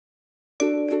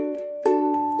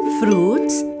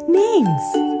Fruits names.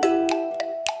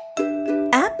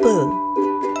 Apple.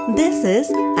 This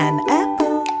is an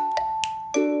apple.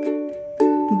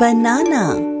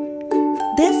 Banana.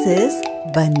 This is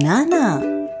banana.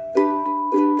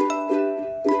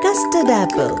 Custard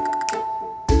apple.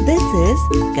 This is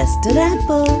custard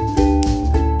apple.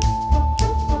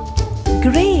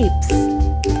 Grapes.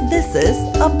 This is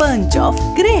a bunch of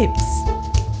grapes.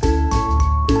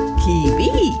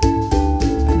 Kiwi.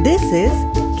 This is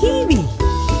kiwi.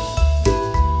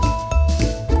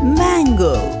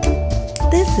 Mango.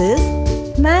 This is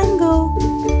mango.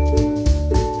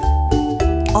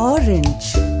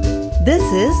 Orange. This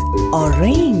is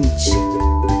orange.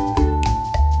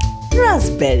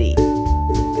 Raspberry.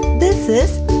 This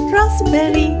is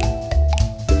raspberry.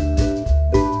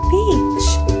 Peach.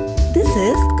 This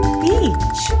is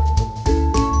peach.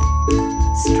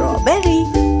 Strawberry.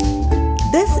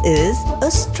 This is a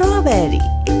strawberry.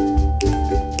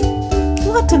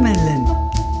 Watermelon.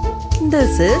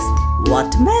 This is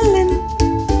watermelon.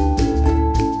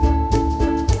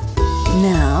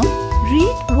 Now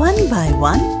read one by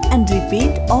one and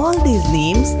repeat all these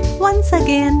names once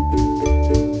again.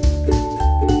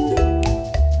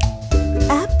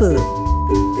 Apple.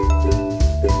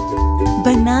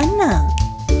 Banana.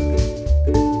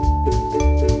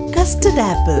 Custard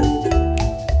apple.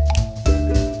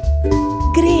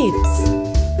 Grapes.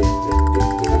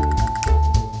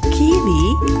 Kiwi.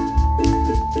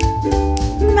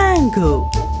 Mango.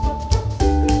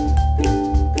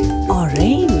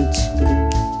 Orange.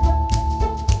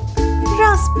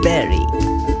 Raspberry.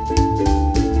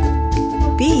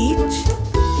 Peach.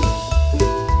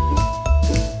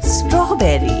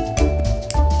 Strawberry.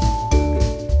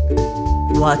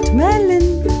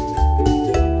 Watermelon.